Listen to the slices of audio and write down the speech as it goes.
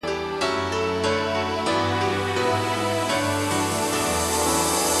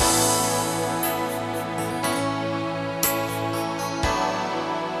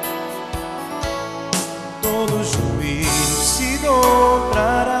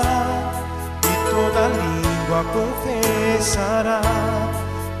língua confessará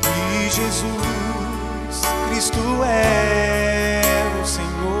que Jesus Cristo é o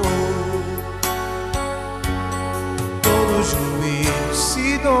Senhor. Todo joelho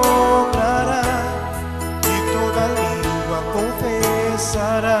se dobrará e toda língua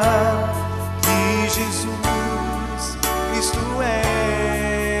confessará que Jesus Cristo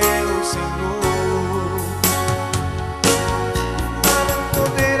é o Senhor. Nada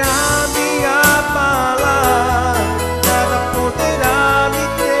poderá me abalar, nada poderá me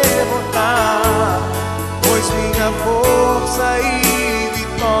derrotar, pois minha força e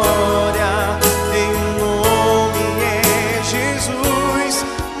vitória tem um nome, é Jesus.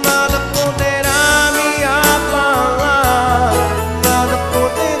 Nada poderá me abalar, nada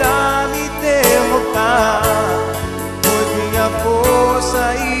poderá me derrotar, pois minha força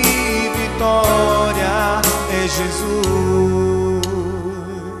e vitória é Jesus.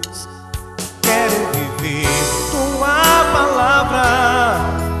 Quero viver tua palavra,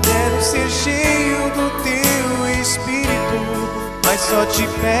 quero ser cheio do teu Espírito, mas só te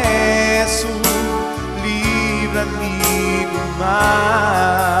peço, livra-me do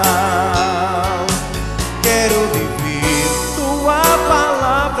mal. Quero viver tua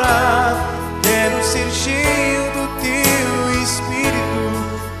palavra, quero ser cheio do teu Espírito,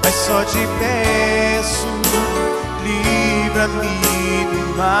 mas só te peço, livra-me do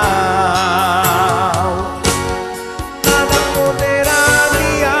mal. Nada poderá me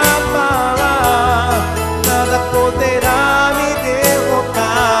abalar, nada poderá me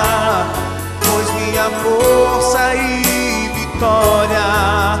derrotar, pois minha força e vitória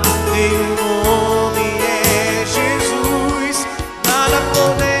tem um nome, é Jesus. Nada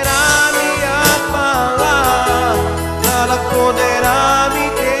poderá me abalar, nada poderá me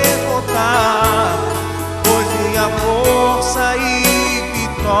derrotar, pois minha força e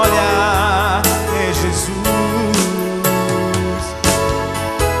vitória é Jesus.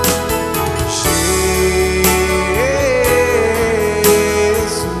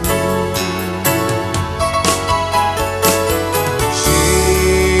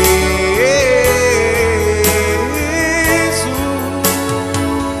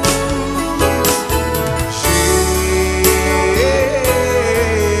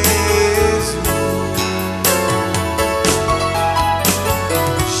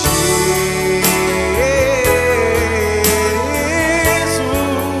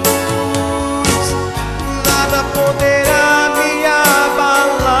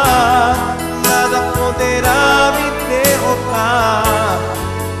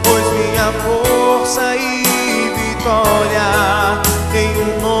 Pois minha força e vitória